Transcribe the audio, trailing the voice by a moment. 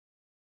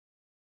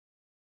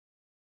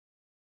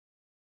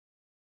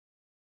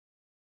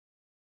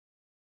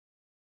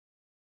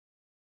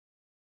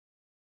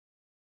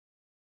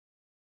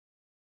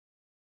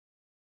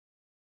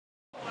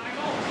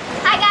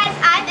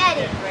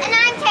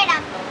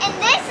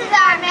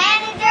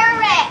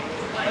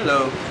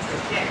So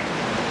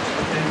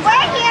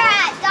we're here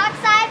at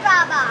Dockside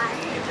Bar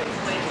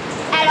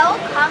at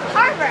Old Conch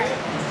Harbor.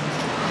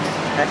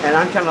 And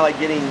I'm kind of like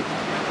getting,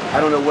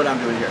 I don't know what I'm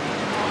doing here.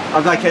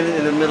 I'm like kind of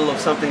in the middle of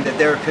something that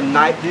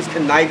these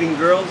conniving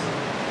girls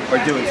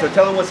are doing. So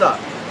tell them what's up.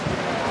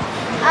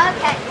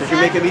 Okay. Because you're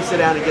making me sit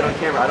down and get on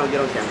camera. I don't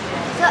get on camera.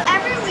 So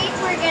every week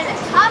we're going to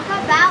talk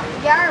about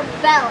your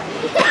belly.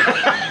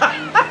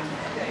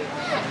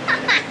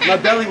 My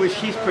belly was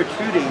she's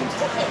protruding.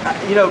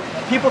 You know,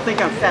 people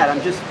think I'm fat. I'm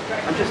just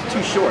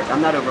too short.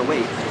 I'm not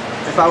overweight.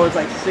 If I was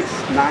like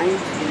 6'9",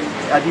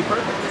 I'd be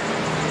perfect.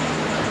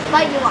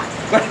 But you are.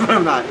 But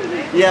I'm not.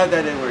 Yeah,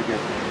 that didn't work good.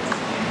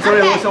 So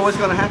okay. Anyway, so what's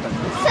gonna happen?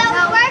 So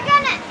we're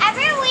gonna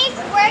every week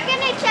we're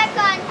gonna check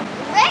on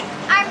Rick,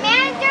 our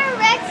manager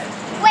Rick's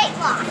weight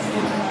loss.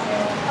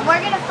 And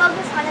we're gonna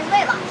focus on his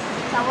weight loss.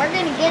 So we're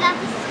gonna get on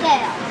the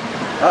scale.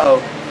 Uh-oh.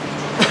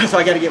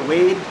 So I gotta get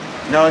weighed?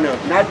 No,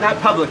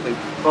 not publicly.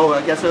 Oh,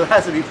 I guess it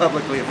has to be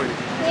publicly if we're...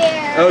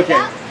 Here. Okay.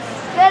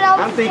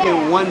 I'm thinking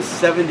scale.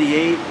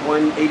 178,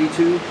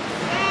 182. You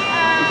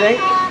think?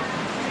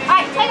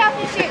 Alright, take off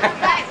your shoes.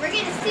 Alright, we're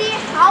gonna see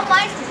how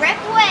much Rick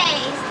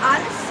weighs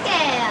on the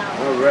scale.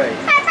 Alright.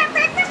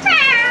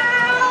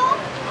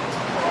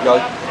 Yo,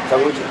 tell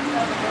me what you...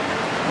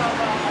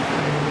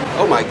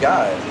 Oh my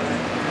God.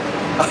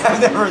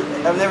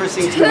 I've never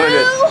seen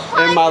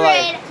 200 in my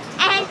life.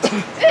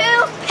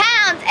 202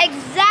 pounds,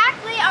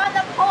 exactly on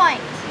the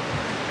point.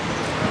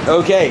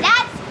 Okay.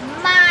 That's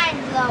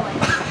mind-blowing.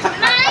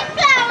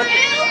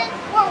 Mind-blowing.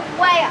 We're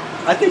way up.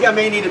 I think I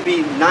may need to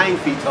be 9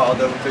 feet tall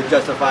though to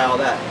justify all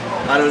that.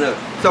 I don't know.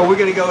 So we're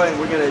gonna go and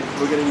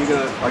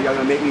are y'all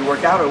gonna make me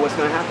work out or what's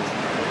gonna happen?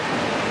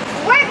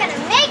 We're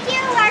gonna make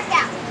you work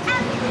out.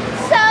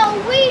 So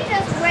we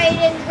just weighed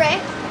in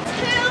Rick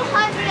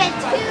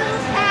 202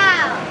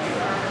 pounds.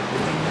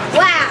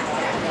 Wow,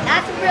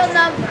 that's a real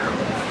number.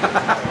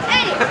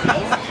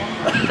 Anyways.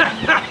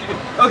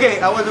 Okay,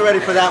 I wasn't ready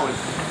for that one.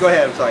 Go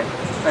ahead, I'm sorry.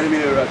 I didn't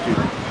mean to interrupt you.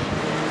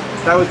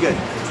 That was good.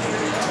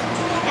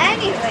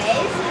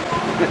 Anyways,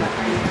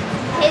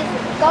 his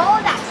goal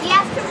that he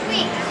has to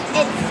reach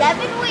in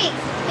 7 weeks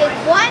is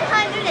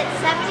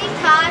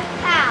 175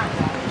 pounds.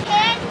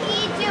 Can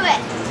he do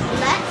it?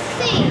 Let's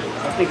see.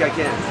 I think I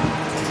can.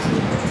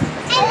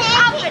 And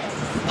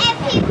if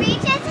he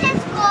reaches his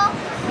goal,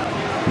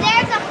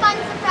 there's a fun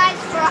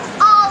surprise for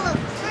all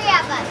 3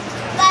 of us.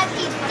 But if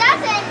he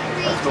doesn't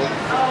reach his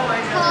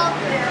goal,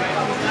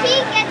 he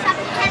gets a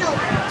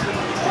penalty.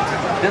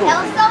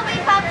 He'll still be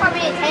fun for me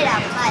to take up,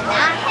 but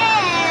not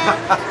him.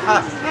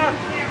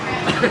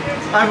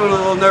 I'm a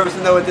little nervous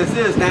to know what this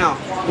is now.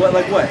 What?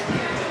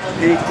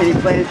 Any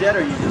plans yet, or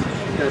are you just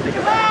gonna think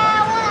about it?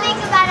 Well, we'll think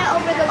about it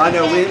over the weekend. I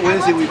know,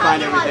 Wednesday we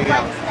find everything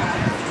out.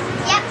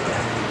 Yep.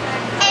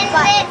 And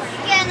it's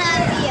gonna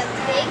be a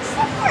big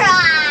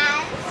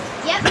surprise.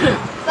 Yep.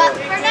 But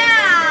for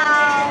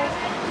now,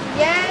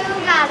 you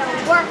gotta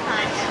work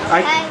on it.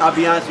 Okay? I'll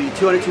be honest with you,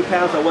 202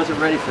 pounds, I wasn't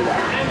ready for that.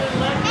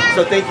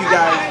 So thank you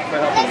guys for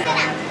helping me.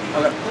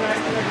 Okay.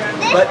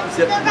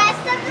 The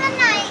rest of the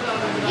night,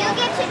 you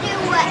get to do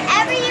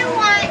whatever you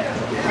want,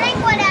 drink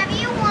whatever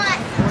you want,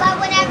 but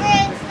whenever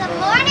it's the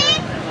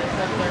morning,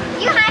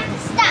 you have to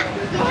stop.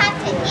 You have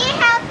to eat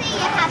healthy,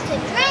 you have to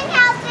drink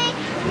healthy,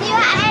 you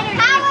have to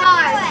have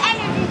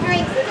energy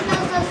drinks, even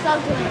those are so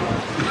good.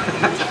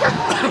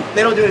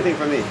 They don't do anything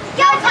for me.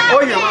 No coffee.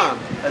 Or your mom.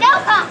 No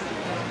coffee.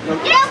 No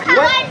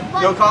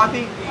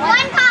coffee?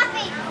 One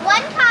coffee.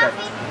 One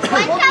coffee.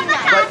 One cup of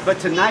coffee. But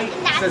tonight,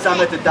 since I'm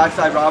at the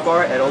Dockside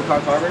Bar at Old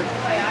Conch Harbor,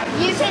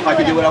 I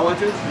can do what I want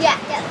to? Yeah.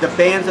 The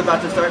band's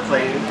about to start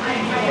playing,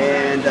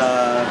 and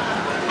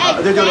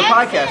they're doing a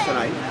podcast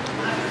tonight.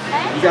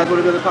 You guys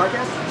want to do the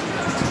podcast?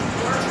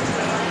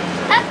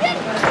 That's good.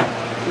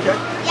 Okay.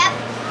 Yep.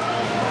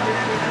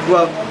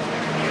 Well,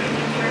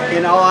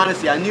 in all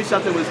honesty, I knew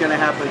something was going to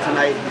happen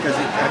tonight because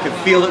I could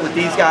feel it with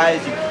these guys,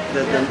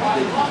 the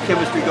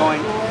chemistry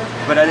going,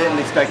 but I didn't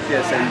expect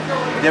this, and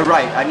they're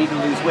right. I need to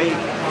lose weight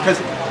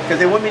because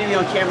they want me to be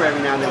on camera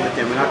every now and then with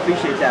them, and I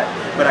appreciate that,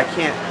 but I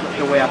can't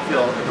the way I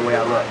feel, the way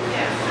I look,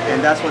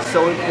 and that's what's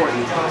so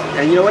important.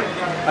 And you know what?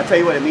 I'll tell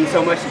you what, it means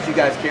so much that you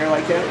guys care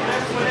like that,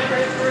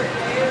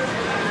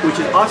 which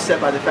is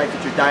offset by the fact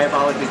that you're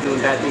diabolically doing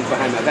bad things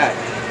behind my back.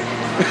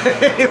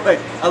 Anyway,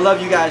 I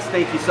love you guys.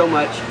 Thank you so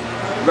much.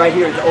 Right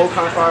here at the Old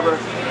Conch Harbor,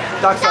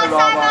 Dockside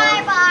Bar.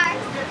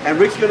 And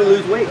Rick's gonna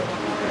lose weight.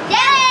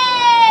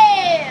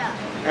 Yeah!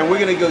 And we're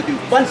gonna go do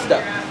fun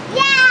stuff.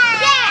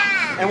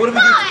 Yeah! And what do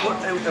we do?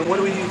 And what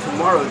do we do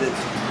tomorrow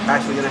that's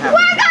actually gonna happen?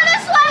 We're gonna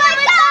swim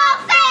with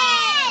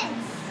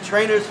dolphins!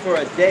 Trainers for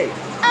a day.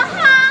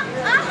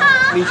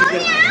 Means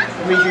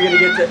you're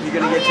gonna get to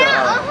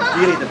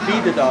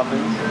feed the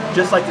dolphins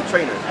just like the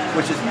trainers,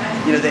 which is,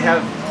 you know, they have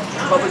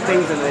public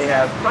things and they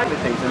have private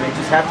things, and they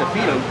just have to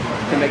feed them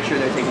to make sure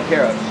they're taken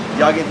care of.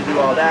 Y'all get to do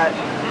all that,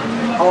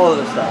 all of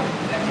the stuff.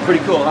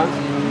 Pretty cool, huh?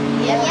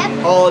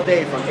 Yep. All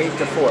day from 8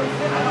 to 4.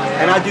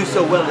 And I do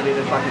so well at 8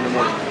 o'clock in the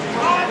morning.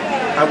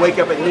 I wake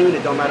up at noon,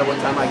 it don't matter what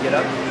time I get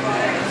up.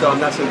 So I'm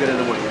not so good in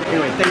the morning.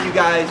 Anyway, thank you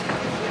guys.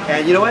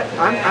 And you know what?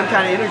 I'm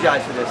kind of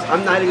energized for this.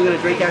 I'm not even going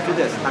to drink after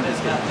this. I'm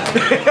just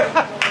kidding.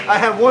 I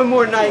have one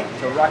more night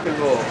to rock and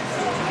roll.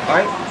 All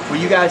right? Well,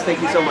 you guys,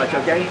 thank you so much,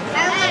 okay?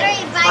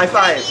 High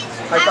five.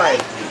 High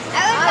five.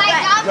 I would buy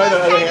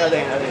Domino's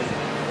Chinese.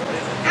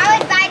 I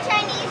would buy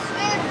Chinese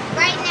food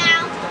right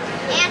now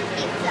and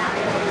pizza.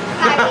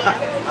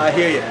 I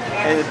hear you.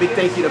 And a big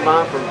thank you to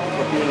Mom for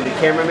being the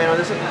cameraman on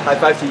this one. High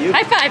five to you.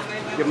 High five.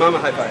 Give Mom a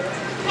high five.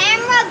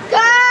 Camera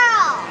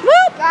girl.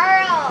 Whoop.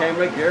 Girl.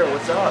 Camera girl,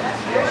 what's up?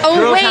 Oh,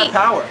 Girls wait. have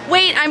power.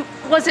 Wait, I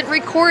wasn't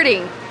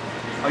recording.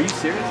 Are you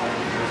serious?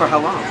 For how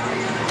long?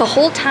 The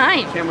whole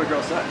time. Camera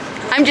girl sucks.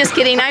 I'm just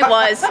kidding, I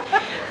was.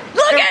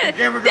 Look at it!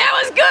 That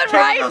was good,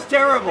 right? Camera girl's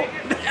terrible.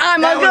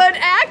 I'm a good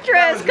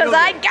actress because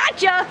I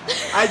gotcha.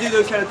 I do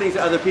those kind of things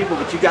to other people,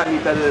 but you got me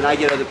better than I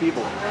get other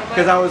people.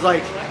 Because I was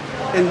like,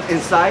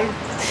 inside.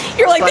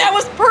 You're like, that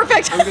was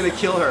perfect. I'm gonna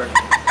kill her.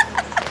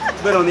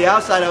 But on the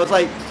outside, I was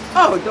like,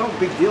 oh,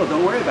 big deal,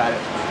 don't worry about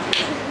it.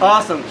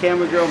 Awesome,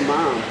 camera girl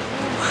Mom.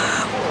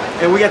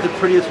 And we got the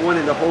prettiest one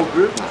in the whole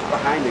group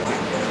behind the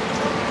camera.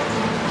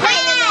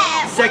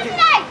 Second,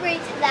 I agree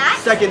to that.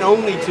 Second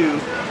only to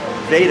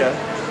Veda.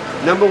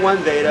 Number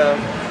one Veda,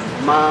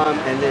 Mom,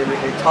 and then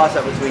a toss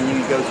up between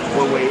you goes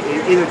one way.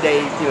 Either day,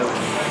 you know.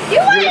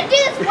 You want to do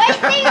this weight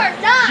thing or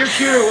not? You're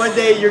cuter one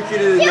day, you're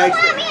cuter the next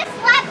day. You want me to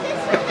slap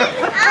this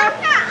out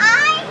her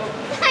eye?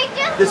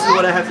 This is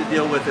what I have to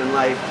deal with in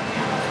life.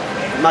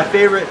 My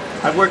favorite,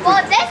 I've worked with.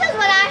 Well, this is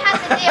what I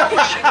have to deal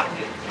with.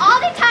 All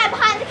the time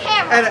behind the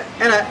camera.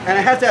 And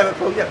I have to have it.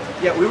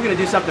 Yeah, we were going to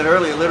do something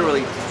earlier,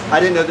 literally. I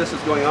didn't know this was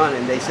going on,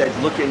 and they said,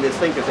 look in this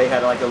thing, because they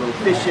had like a little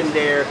fish in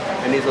there,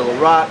 and these little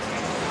rocks.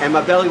 And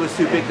my belly was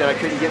too big that I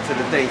couldn't get to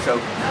the thing,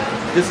 so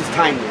this is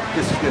timely.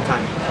 This is good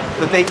timing.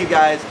 So thank you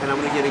guys, and I'm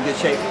going to get in good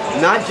shape.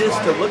 Not just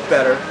to look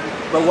better,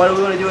 but what do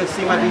we want to do is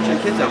see my beach and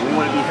kids zone. We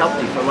want to be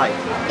healthy for life.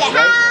 Get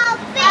healthy!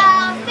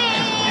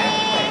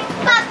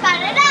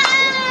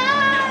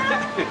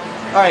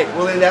 All right,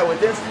 we'll end that with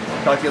this.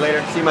 Talk to you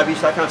later.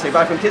 SeeMyBeach.com. Say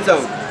bye from Kids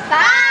Zone.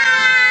 Bye!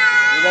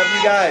 We love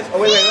you guys.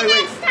 Oh, wait.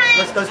 Next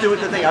time. Let's do it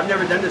the thing. I've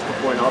never done this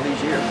before in all these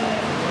years.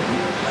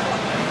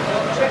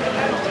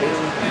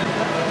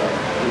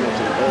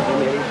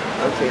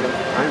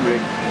 I'm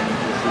Rick.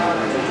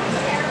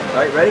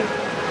 All right, ready?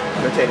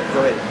 Go Tatum.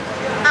 Go ahead.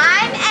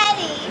 I'm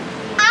Eddie.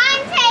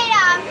 I'm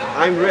Tatum.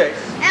 I'm Rick.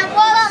 And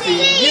we'll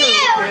see you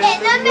in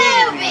the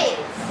movies.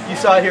 You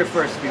saw it here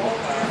first, people.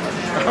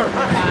 All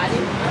right.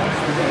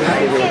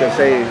 We're going to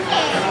say,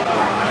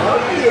 oh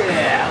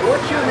yeah.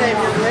 What's your name,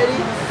 young lady?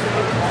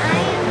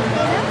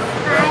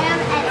 I am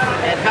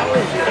Eddie. And how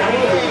is your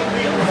age?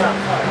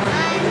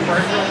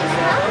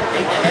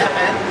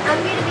 I'm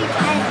going to be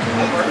 10.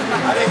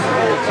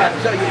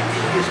 So you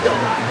still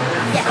not?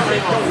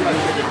 Thank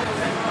you.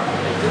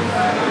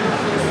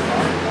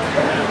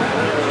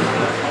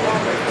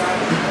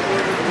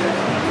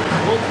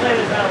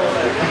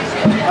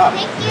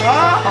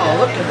 Oh,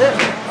 look at this.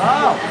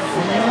 Oh.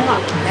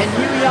 And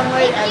you, young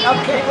lady.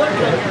 Okay, look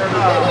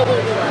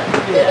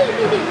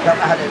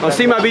at it. On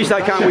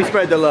SeeMyBeach.com, we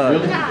spread the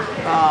love.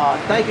 Oh,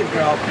 thank you,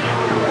 girl.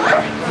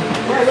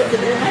 Oh, look at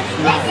this.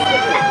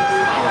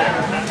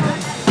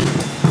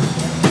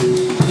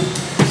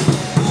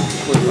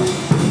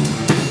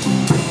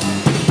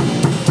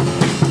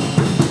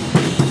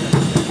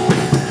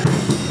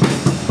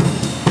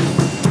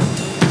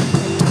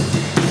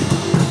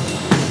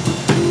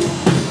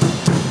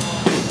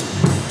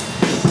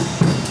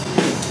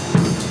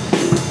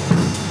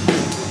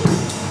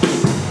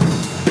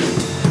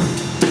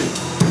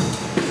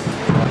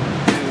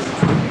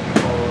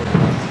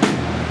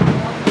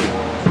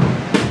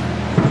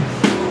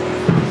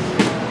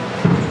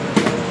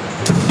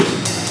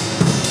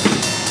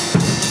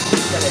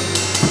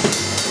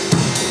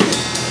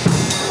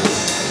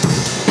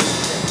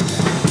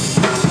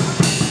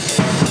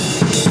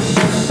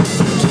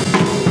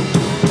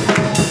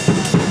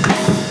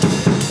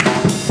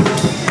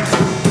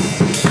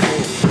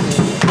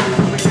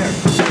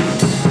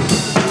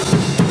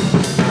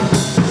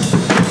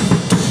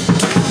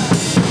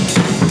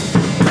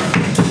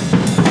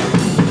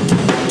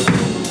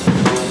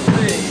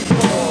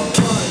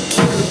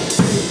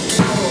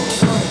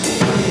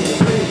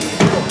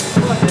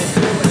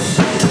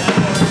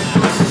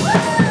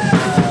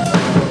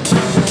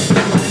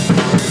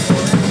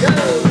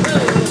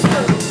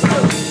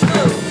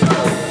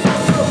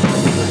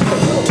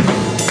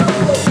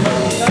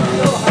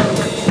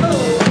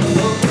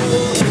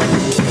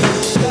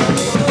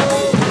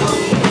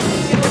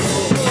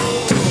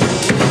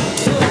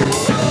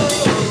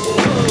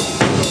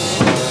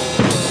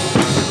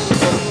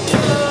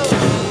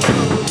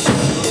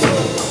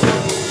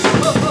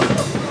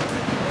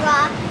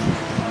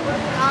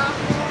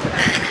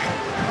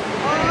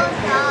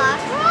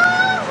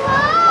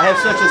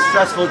 Such a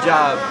stressful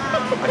job.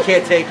 I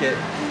can't take it.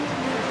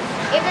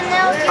 Even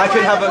though you were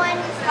the one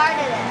who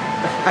started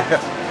it.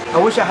 I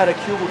wish I had a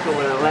cubicle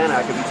in Atlanta.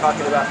 I could be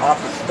talking about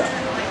office stuff,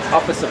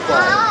 office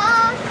supplies.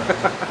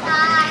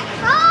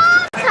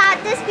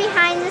 Caught this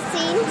behind the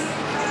scenes.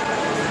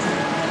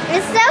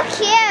 It's so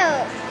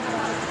cute.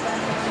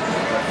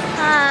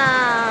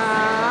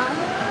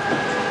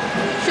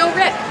 Show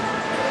Rick.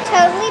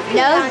 Totally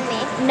peed on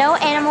me. No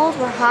animals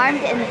were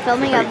harmed in the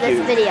filming of this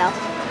cute. video.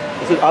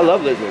 I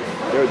love lizards.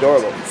 They're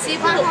adorable. See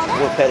if we'll...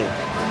 More petting.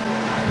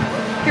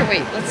 Here,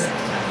 wait.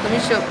 Let me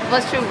show.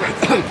 Let's show Rick.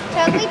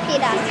 Totally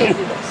peed on me. Okay,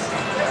 do this.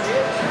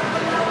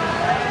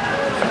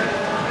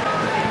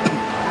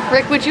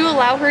 Rick, would you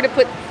allow her to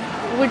put?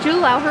 Would you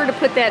allow her to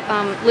put that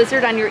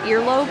lizard on your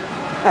earlobe?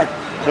 I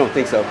don't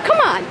think so. Come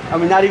on. I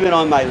mean, not even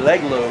on my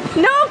leg lobe.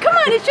 No, come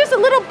on. It's just a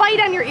little bite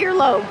on your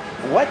earlobe.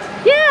 What?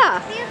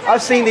 Yeah.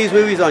 I've seen these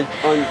movies on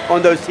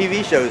those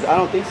TV shows. I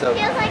don't think so.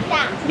 Feels like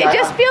that. It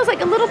just feels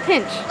like a little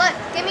pinch. Look,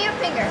 give me your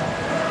finger.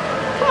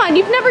 Come on,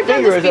 you've never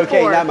done Finger this is before.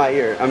 okay, not my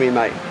ear. I mean,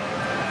 my.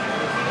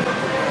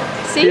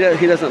 See?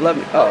 He doesn't love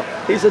me. Oh,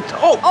 he's a.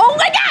 Oh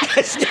my God!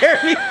 That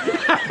scared me.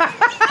 Get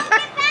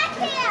back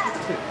here.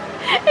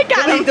 It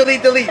got him.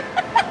 delete.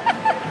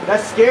 That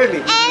scared me.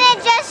 And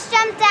it just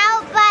jumped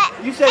out,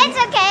 but You said- it's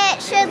okay.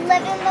 It should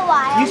live in the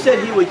wild. You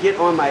said he would get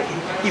on my.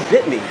 He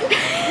bit me.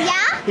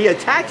 Yeah? He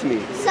attacked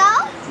me. So?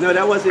 No,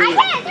 that wasn't. I Even,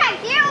 can't attack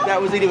you.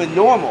 that wasn't even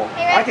normal.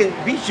 Hey, Rick. I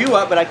can beat you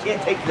up, but I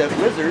can't take the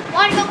lizard.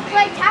 Want to go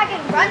play tag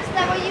and run so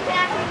that way you can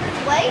actually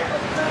play?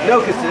 No,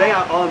 because today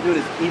all I'm doing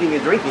is eating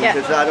and drinking Yeah.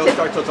 because I don't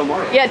start till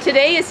tomorrow. Yeah,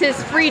 today is his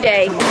free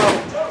day.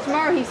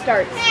 Tomorrow he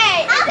starts.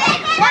 Hey,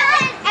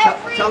 wasn't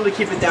every Tell him to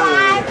keep it down.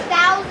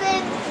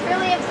 5,000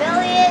 trillion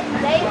billion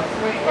days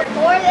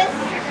before this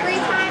free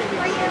time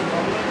for you?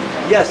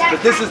 Yes, but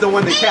this is the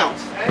one that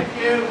counts.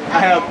 I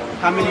have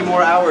how many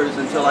more hours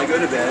until I go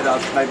to bed?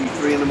 Maybe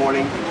 3 in the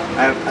morning.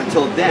 I have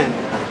until then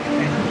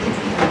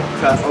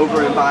to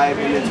over and vibe,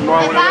 and then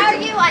tomorrow If when I I were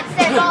wake you, I'd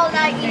sit all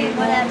night eating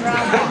whatever I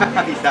want.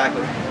 up,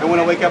 exactly. And when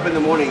I wake up in the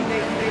morning,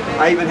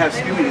 I even have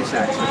Scooby-Doo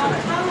snacks for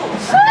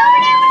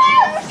tonight.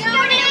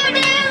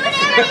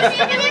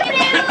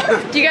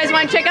 Do you guys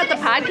want to check out the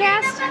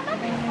podcast?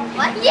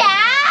 What?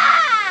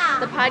 Yeah!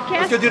 The Let's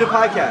podcast? go do the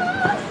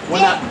podcast.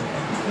 Well,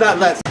 not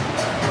less.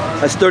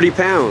 That's 30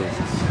 pounds.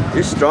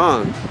 You're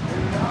strong.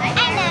 I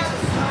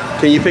know.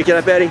 Can you pick it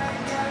up, Eddie?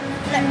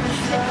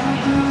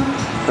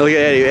 Look at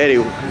Eddie.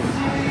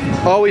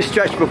 Eddie. Always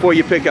stretch before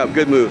you pick up.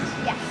 Good move.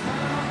 Yeah.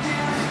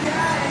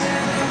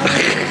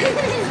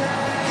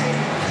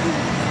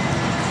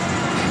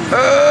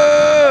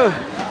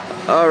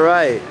 All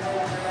right.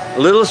 A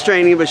little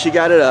straining, but she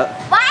got it up.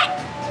 What?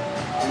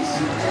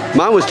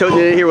 Mom was toting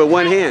it in here with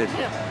one hand.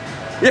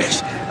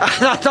 Yes,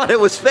 I thought it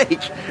was fake.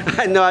 I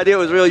had no idea it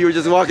was real. You were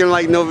just walking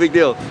like no big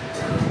deal.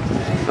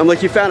 I'm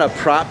like, you found a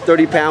prop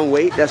 30-pound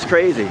weight? That's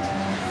crazy.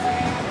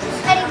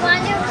 Eddie,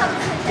 want to do a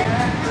couple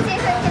sit-ups? See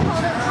if I can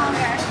hold it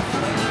longer.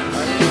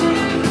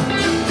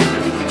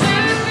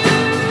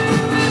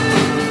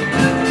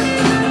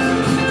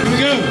 Here we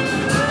go.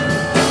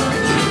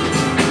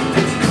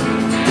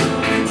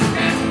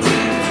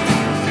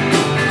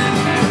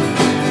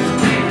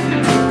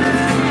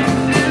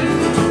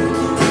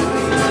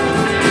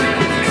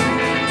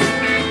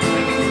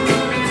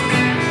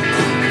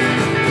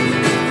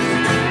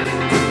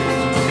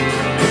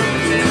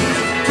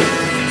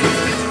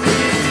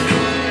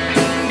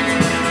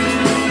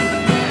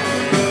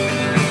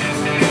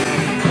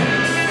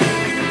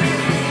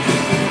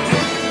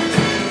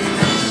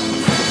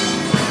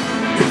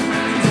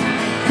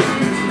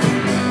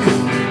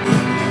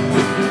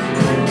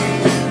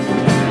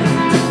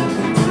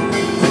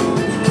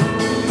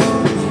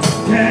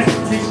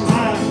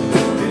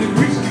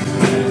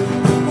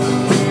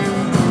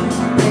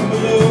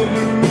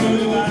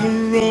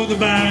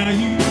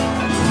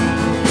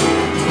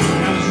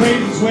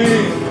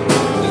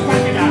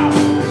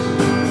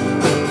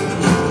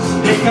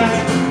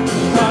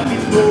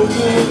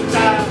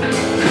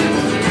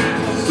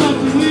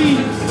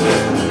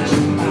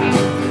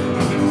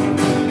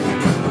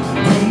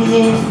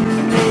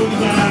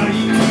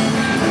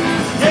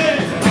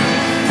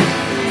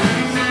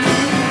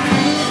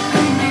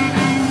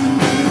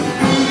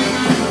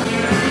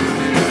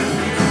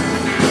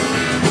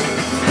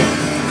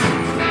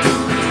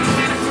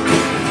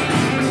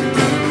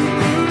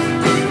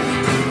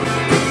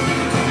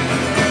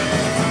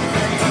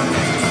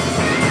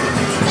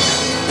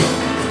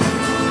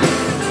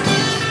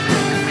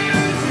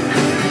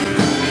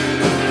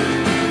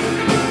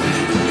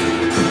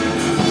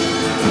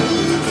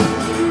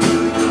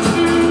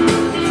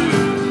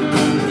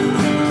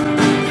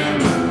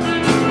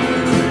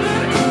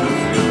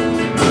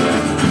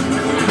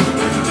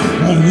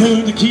 I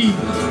learned the key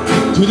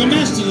to the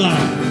master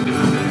line.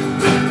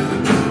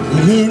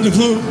 I learned to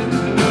float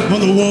on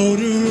the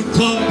water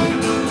clock.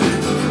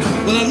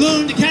 Well, I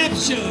learned to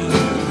capture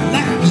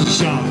like a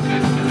shark.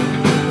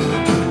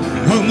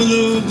 I'm a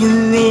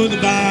lover of the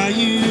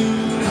bayou.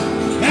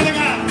 And I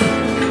got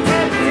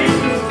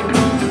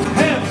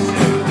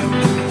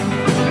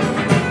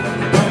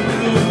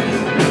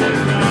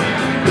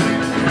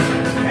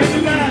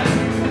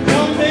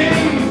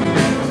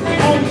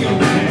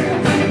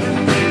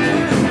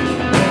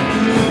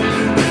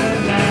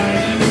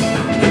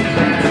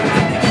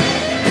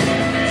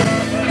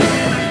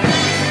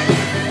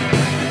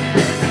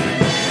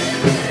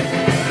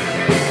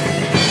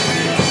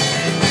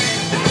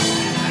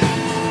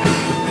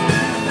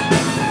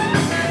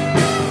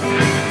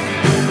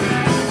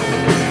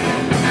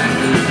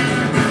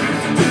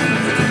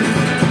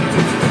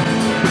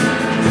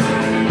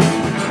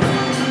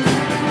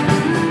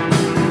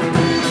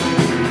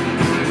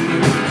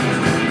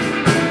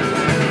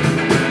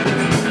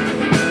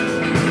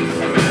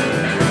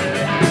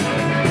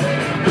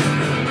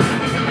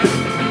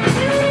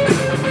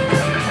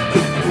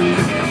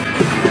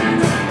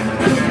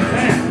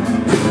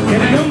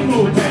And one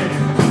more time.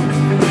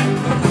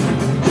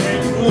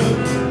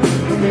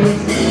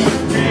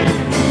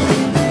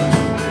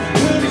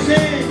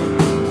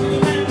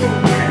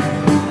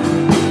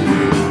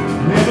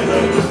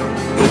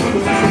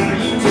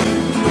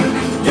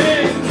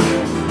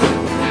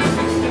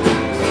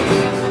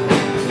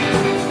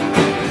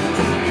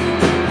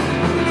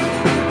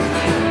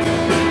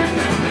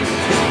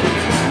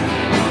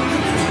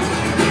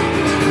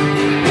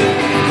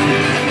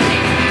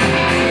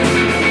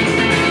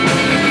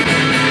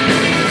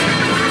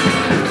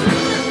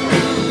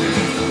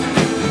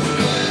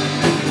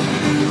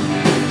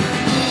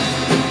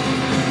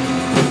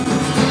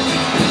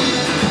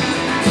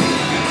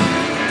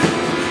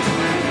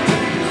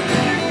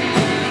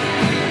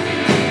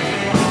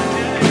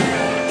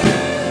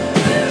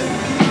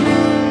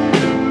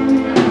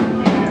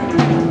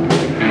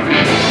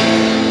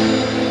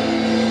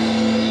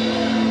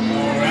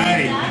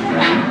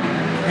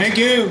 Thank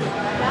you.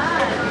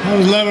 I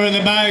was Lover of the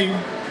Bayou.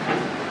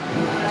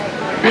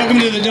 Welcome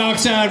to the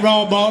Dockside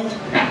Raw Bar.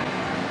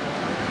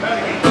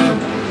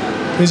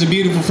 It's a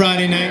beautiful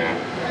Friday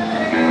night.